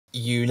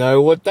You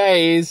know what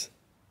day is?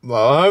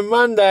 Motorhome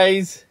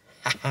Mondays.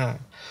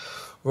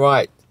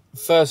 Right,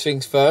 first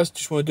things first,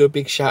 just want to do a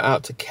big shout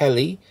out to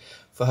Kelly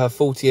for her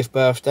 40th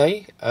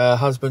birthday. Her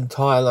husband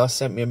Tyler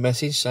sent me a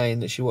message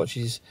saying that she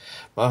watches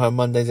Motorhome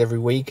Mondays every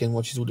week and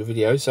watches all the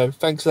videos. So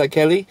thanks for that,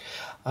 Kelly.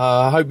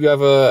 I hope you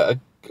have a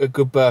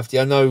good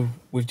birthday. I know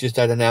we've just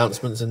had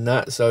announcements and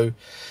that, so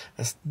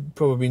that's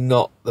probably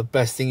not the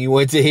best thing you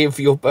wanted to hear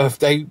for your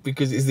birthday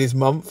because it's this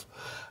month.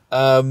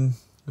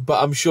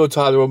 But I'm sure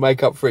Tyler will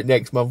make up for it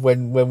next month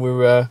when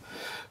we're out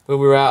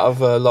of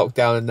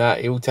lockdown and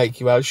that. He'll take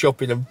you out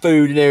shopping and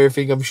food and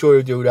everything. I'm sure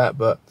he'll do that.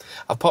 But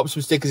I've popped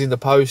some stickers in the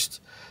post,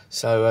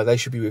 so they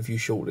should be with you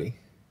shortly.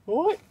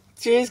 All right.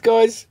 Cheers,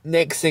 guys.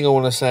 Next thing I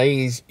want to say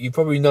is you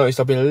probably noticed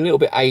I've been a little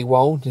bit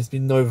AWOL. There's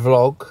been no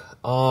vlog.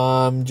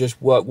 I'm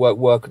just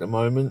work at the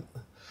moment.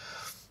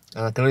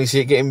 And I can only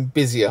see it getting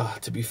busier,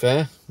 to be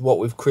fair. What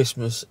with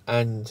Christmas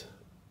and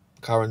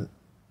current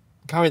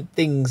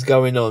things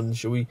going on.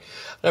 I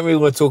don't really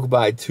want to talk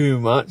about it too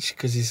much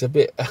because it's a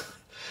bit...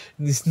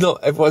 It's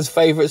not everyone's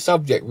favourite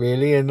subject,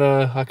 really, and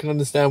I can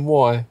understand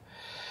why.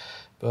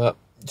 But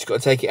just got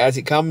to take it as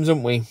it comes,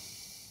 haven't we?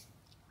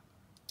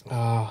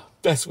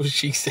 That's what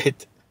she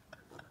said.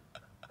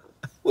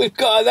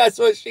 That's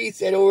what she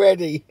said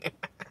already.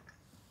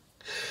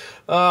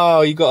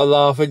 Oh, you got to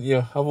laugh, haven't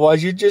you?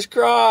 Otherwise you'd just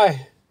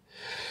cry.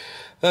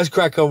 Let's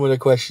crack on with the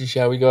question,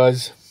 shall we,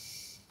 guys?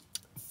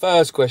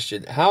 First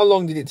question. How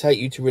long did it take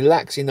you to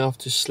relax enough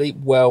to sleep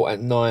well at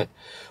night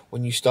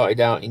when you started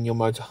out in your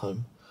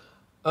motorhome?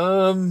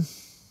 I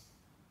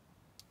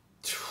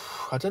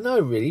don't know,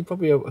 really.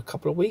 Probably a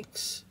couple of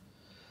weeks.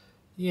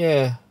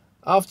 Yeah.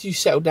 After you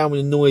settle down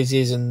with the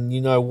noises and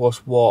you know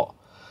what's what,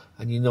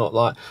 and you're not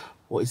like,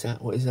 what is that?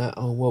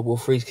 Oh, World War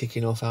III's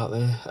kicking off out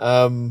there.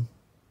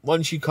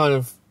 Once you kind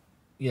of,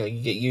 you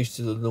get used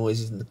to the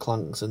noises and the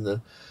clunks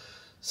and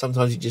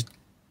sometimes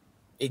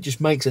it just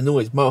makes a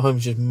noise. Motorhomes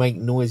just make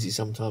noises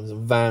sometimes,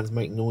 and vans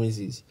make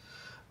noises.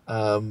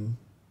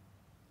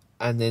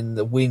 And then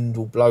the wind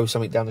will blow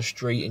something down the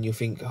street, and you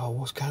think, oh,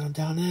 what's going on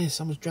down there?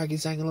 Someone's dragging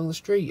something along the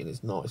street, and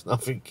it's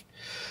nothing.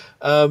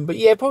 But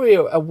yeah, probably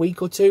a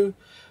week or two.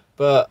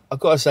 But I've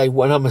got to say,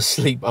 when I'm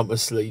asleep, I'm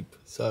asleep.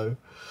 So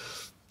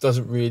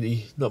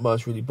not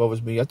much really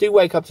bothers me. I do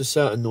wake up to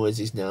certain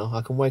noises now.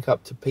 I can wake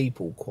up to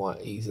people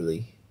quite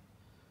easily.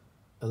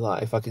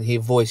 Like if I can hear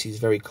voices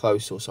very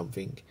close or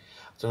something.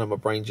 I don't know, my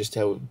brain just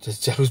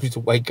tells me to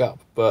wake up.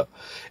 But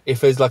if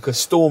there's like a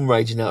storm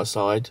raging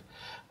outside,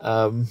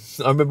 I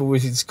remember we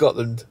was in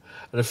Scotland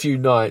and a few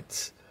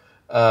nights,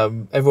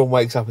 everyone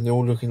wakes up and they're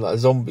all looking like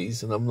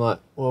zombies, and I'm like,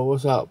 well,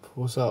 what's up?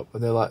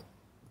 And they're like,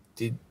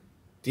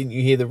 didn't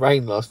you hear the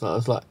rain last night? I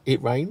was like,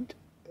 it rained?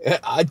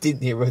 I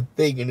didn't hear a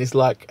thing, and it's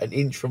like an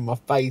inch from my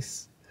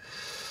face.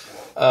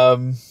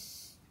 Yeah,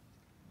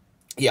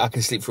 I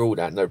can sleep through all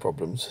that, no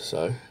problems.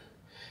 So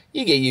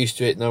you get used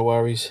to it, no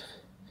worries.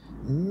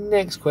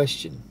 Next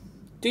question.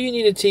 Do you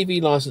need a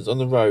TV license on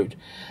the road?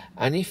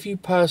 And if you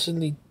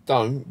personally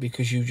don't,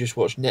 because you just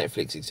watch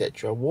Netflix,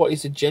 etc., what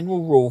is the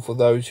general rule for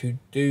those who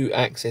do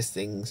access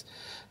things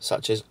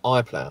such as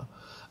iPlayer?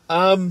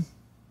 Well,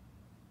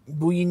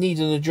 you need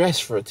an address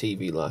for a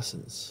TV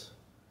license.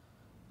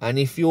 And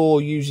if you're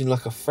using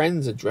like a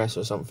friend's address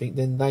or something,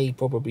 then they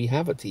probably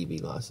have a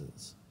TV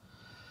license.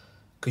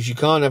 Because you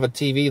can't have a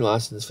TV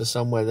license for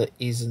somewhere that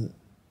isn't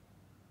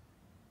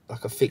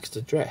like a fixed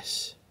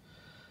address.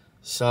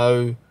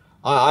 So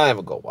I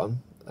haven't got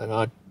one, and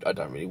I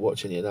don't really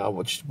watch any of that. I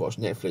watch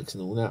Netflix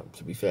and all that,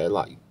 to be fair,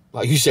 like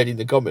you said in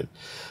the comment.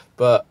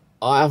 But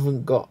I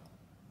haven't got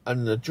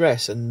an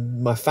address,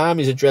 and my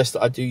family's address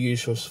that I do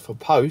use for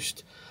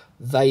post,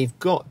 they've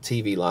got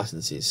TV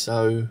licenses.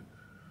 So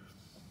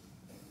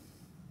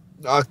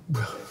I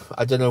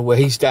don't know where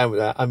he's down with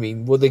that. I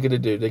mean, what are they going to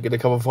do? They're going to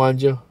come and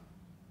find you?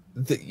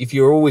 If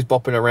you're always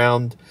bopping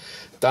around,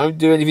 don't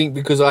do anything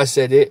because I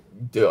said it.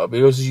 Do it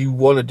because you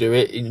want to do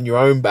it in your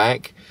own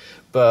back.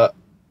 But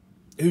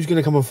who's going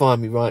to come and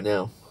find me right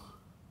now?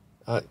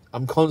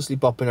 I'm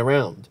constantly bopping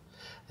around.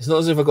 It's not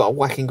as if I've got a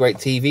whacking great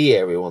TV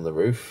area on the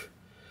roof.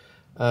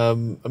 I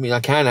mean,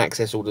 I can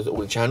access all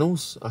the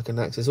channels. I can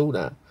access all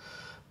that.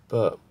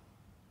 But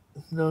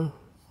no,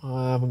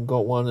 I haven't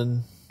got one,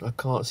 and I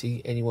can't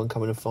see anyone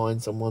coming to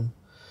find someone.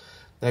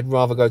 They'd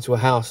rather go to a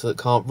house that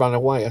can't run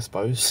away, I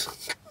suppose.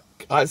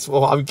 That's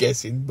what I'm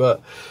guessing.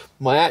 But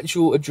my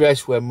actual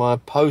address where my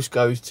post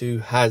goes to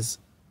has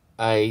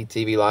a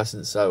TV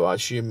license, so I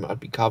assume I'd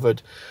be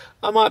covered.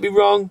 I might be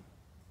wrong.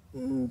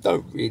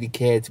 Don't really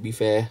care, to be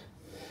fair.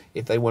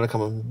 If they want to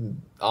come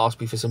and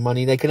ask me for some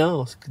money, they can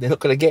ask. They're not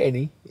going to get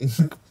any.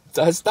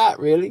 That's that,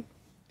 really.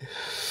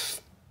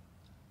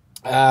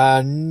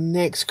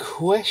 Next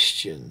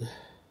question.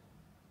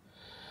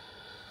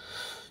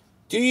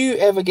 Do you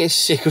ever get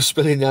sick of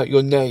spelling out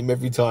your name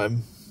every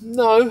time?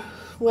 No.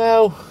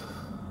 Well,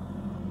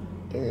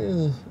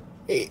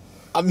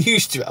 I'm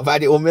used to it. I've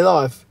had it all my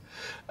life.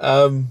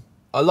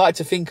 I like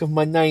to think of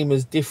my name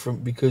as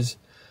different because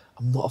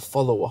I'm not a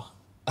follower.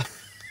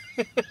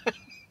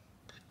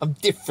 I'm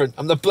different.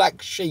 I'm the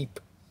black sheep.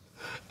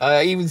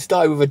 Even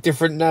started with a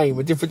different name,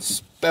 a different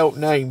spelt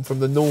name from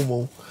the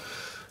normal.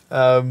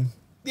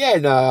 Yeah,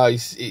 no,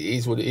 it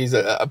is what it is.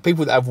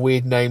 People that have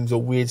weird names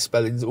or weird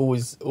spellings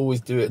always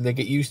do it, and they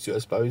get used to it, I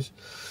suppose.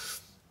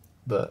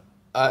 But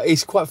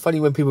it's quite funny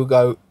when people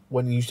go,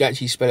 when you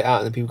actually spell it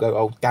out, and then people go,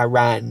 "Oh,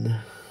 Darren,"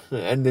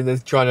 and then they're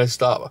trying to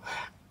start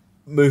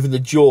moving the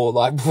jaw,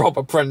 like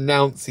proper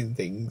pronouncing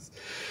things.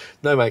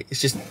 No, mate,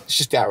 it's just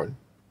Darren.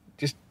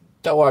 Just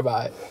don't worry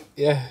about it.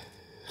 Yeah.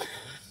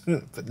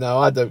 But no,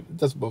 I don't. It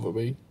doesn't bother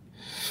me.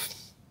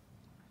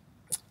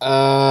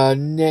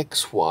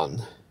 Next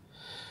one.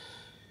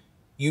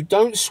 You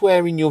don't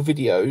swear in your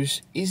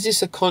videos. Is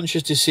this a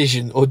conscious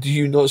decision, or do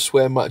you not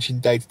swear much in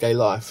day-to-day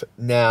life?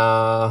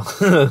 Nah,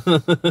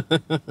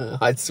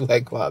 I'd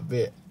swear quite a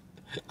bit.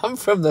 I'm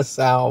from the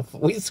south.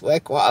 We swear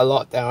quite a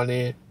lot down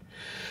here.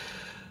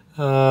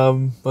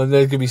 And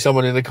there's gonna be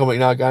someone in the comment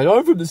now going,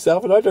 "I'm from the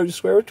south and I don't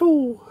swear at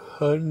all."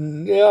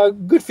 And yeah,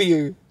 good for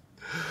you.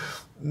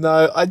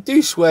 No, I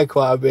do swear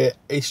quite a bit.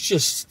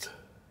 It's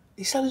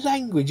a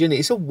language, isn't it?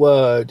 It's a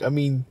word. I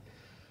mean,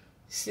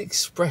 it's an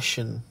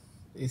expression.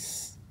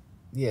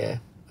 Yeah,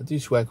 I do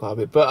swear quite a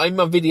bit. But in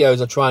my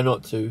videos, I try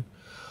not to.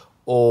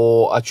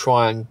 Or I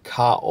try and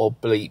cut or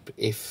bleep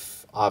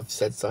if I've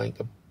said something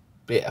a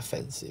bit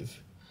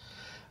offensive.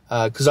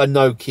 Because I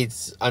know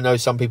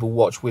some people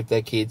watch with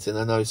their kids, and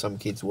I know some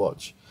kids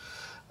watch.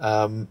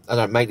 I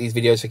don't make these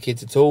videos for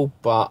kids at all,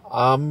 but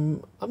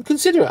I'm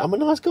considerate. I'm a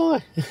nice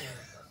guy.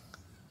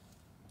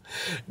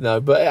 No,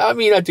 but I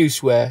mean, I do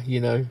swear, you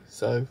know.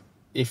 So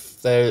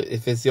if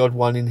there's the odd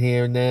one in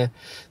here and there,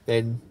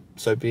 then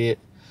so be it.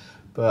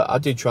 But I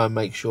do try and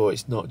make sure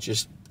it's not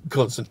just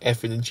constant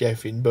effing and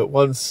cheffing. But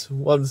once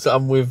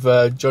I'm with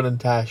John and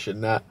Tash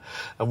and that,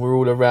 and we're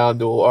all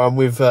around, or I'm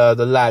with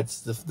the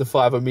lads, the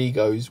five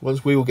amigos,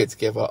 once we all get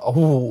together,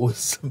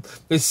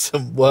 there's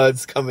some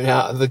words coming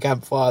out of the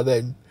campfire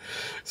then.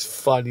 It's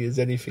funny as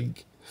anything.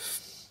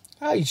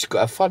 Oh, you just got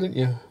to have fun, haven't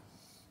you?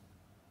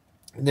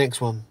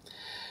 Next one.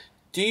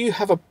 Do you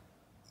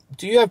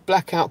have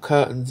blackout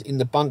curtains in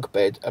the bunk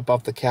bed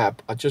above the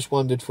cab? I just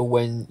wondered for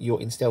when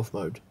you're in stealth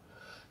mode.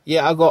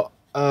 Yeah, I got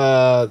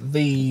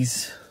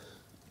these.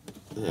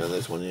 Yeah,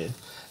 there's one here.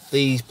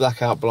 These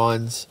blackout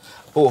blinds.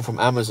 Bought them from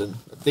Amazon.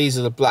 These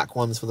are the black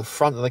ones for the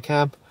front of the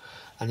cab,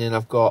 and then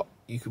I've got.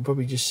 You can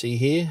probably just see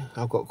here.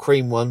 I've got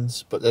cream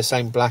ones, but they're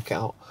same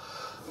blackout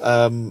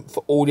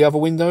for all the other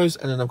windows,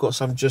 and then I've got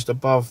some just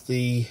above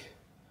the,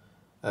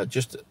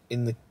 just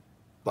in the,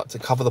 like to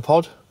cover the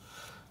pod.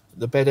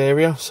 The bed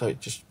area, so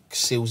it just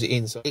seals it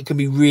in, so it can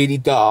be really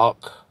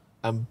dark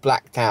and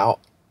blacked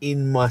out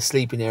in my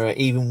sleeping area,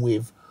 even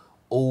with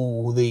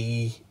all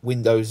the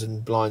windows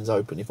and blinds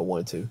open if I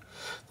wanted to,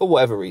 for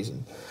whatever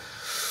reason.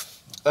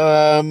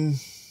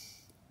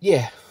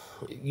 Yeah,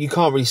 you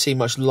can't really see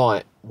much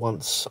light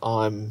once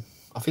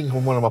I think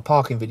on one of my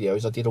parking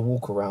videos I did a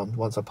walk around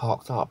once I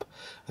parked up,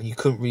 and you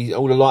couldn't really,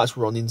 all the lights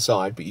were on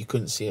inside, but you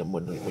couldn't see them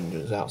when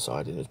it was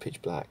outside and it was pitch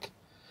black.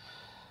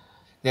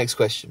 Next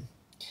question.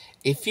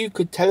 If you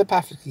could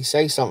telepathically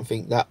say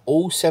something that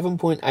all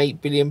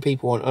 7.8 billion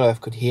people on Earth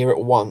could hear at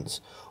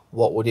once,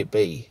 what would it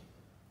be?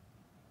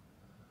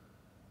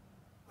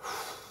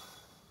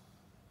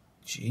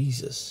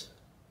 Jesus.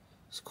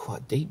 It's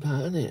quite deep,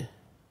 that, isn't it?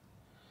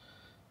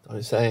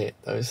 Don't say it.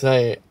 Don't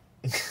say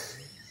it.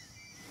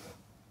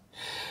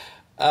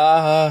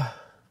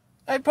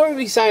 I'd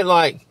probably say,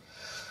 like,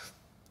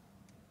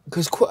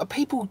 because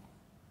people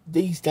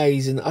these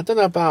days, and I don't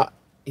know about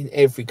in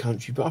every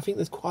country, but I think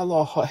there's quite a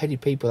lot of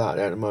hot-headed people out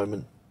there at the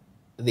moment,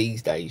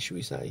 these days, should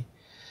we say.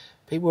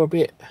 People are a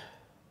bit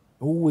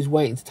always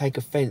waiting to take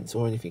offence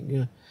or anything. You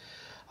know,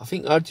 I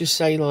think I'd just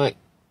say, like,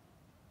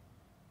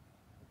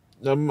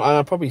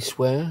 I'd probably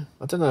swear.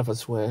 I don't know if I'd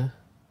swear,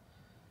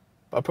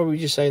 but I'd probably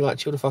just say, like,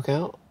 chill the fuck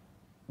out.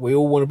 We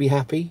all want to be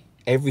happy.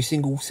 Every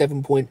single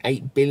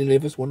 7.8 billion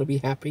of us want to be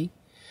happy.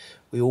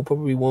 We all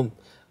probably want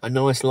a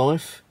nice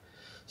life.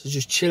 So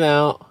just chill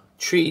out,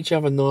 treat each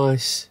other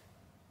nice,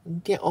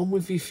 and get on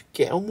with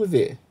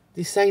it.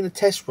 This ain't a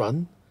test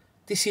run.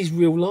 This is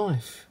real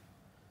life.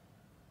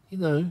 You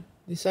know,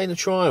 this ain't a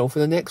trial for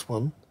the next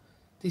one.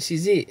 This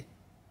is it.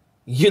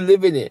 You're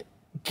living it.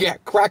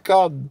 Crack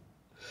on.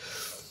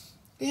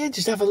 Yeah,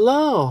 just have a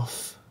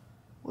laugh.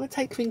 Why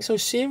take things so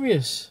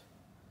serious?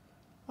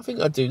 I think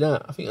I'd do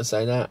that. I think I'd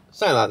say that.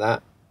 Something like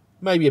that.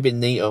 Maybe a bit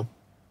neater.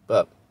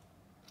 But,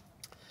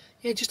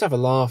 yeah, just have a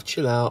laugh.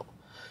 Chill out.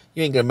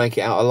 You ain't going to make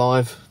it out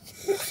alive.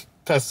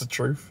 That's the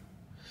truth.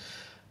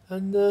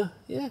 And,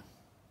 yeah.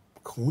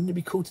 Wouldn't it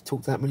be cool to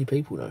talk to that many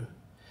people, though?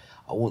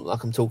 I wouldn't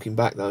like I'm talking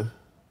back, though.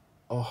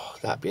 Oh,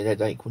 that'd be an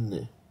headache, wouldn't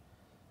it?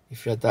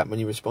 If you had that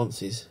many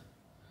responses.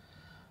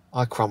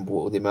 I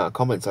crumble at the amount of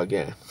comments I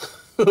get.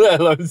 Let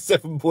alone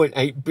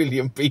 7.8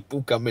 billion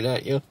people coming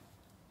at you.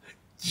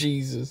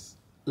 Jesus.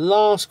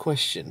 Last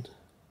question.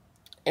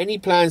 Any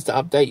plans to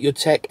update your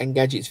tech and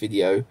gadgets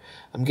video?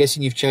 I'm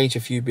guessing you've changed a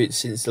few bits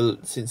since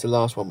the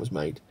last one was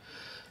made.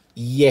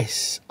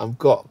 Yes, I've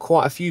got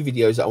quite a few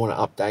videos that I want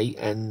to update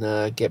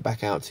and get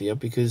back out to you,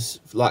 because,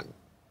 like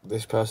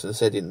this person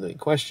said in the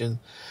question,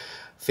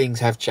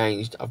 things have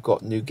changed. I've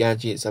got new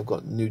gadgets, I've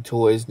got new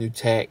toys, new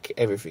tech,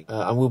 everything.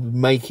 I will be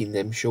making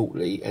them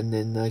shortly and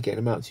then getting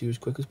them out to you as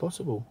quick as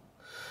possible.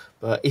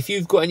 But if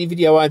you've got any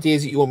video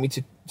ideas that you want me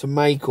to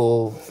make,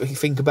 or if you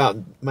think about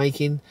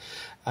making,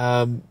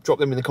 drop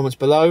them in the comments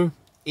below.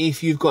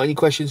 If you've got any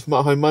questions for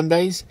Motorhome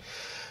Mondays,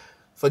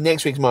 for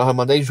next week's Motorhome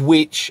Mondays,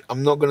 which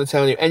I'm not going to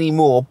tell you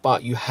anymore,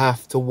 but you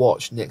have to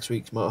watch next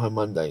week's Motorhome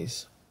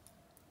Mondays.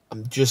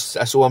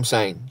 That's all I'm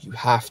saying. You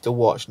have to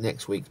watch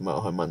next week's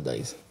Motorhome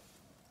Mondays.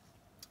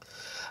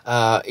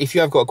 If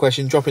you have got a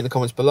question, drop it in the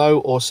comments below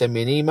or send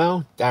me an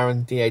email.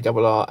 Darren,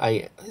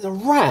 D-A-R-R-A. There's a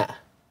rat.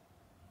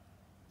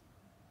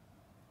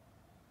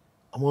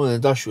 I'm on an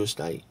industrial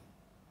estate.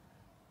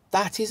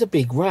 That is a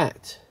big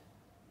rat.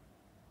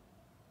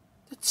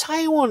 The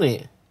tail on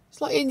it. It's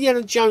like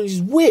Indiana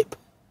Jones' whip.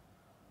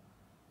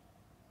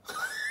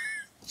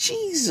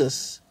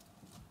 Jesus.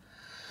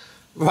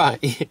 Right.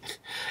 If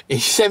you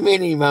send me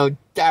an email,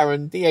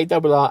 Darren,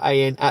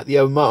 D-A-R-R-A-N,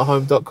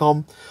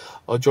 @theopenmotorhome.com,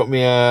 or drop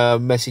me a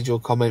message or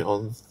comment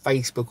on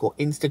Facebook or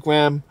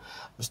Instagram.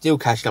 I'm still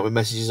catching up with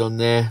messages on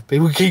there.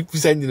 People keep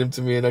sending them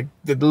to me, and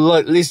the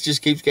list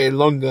just keeps getting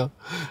longer,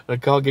 and I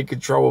can't get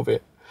control of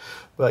it.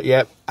 But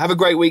yeah, have a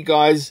great week,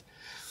 guys.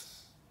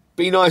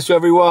 Be nice to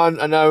everyone.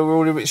 I know we're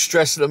all a bit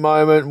stressed at the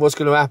moment, what's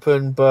going to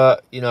happen,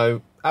 but, you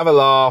know, have a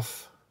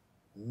laugh,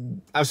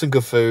 have some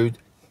good food,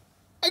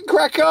 and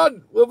crack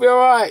on. We'll be all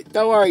right.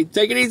 Don't worry.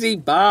 Take it easy.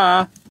 Bye.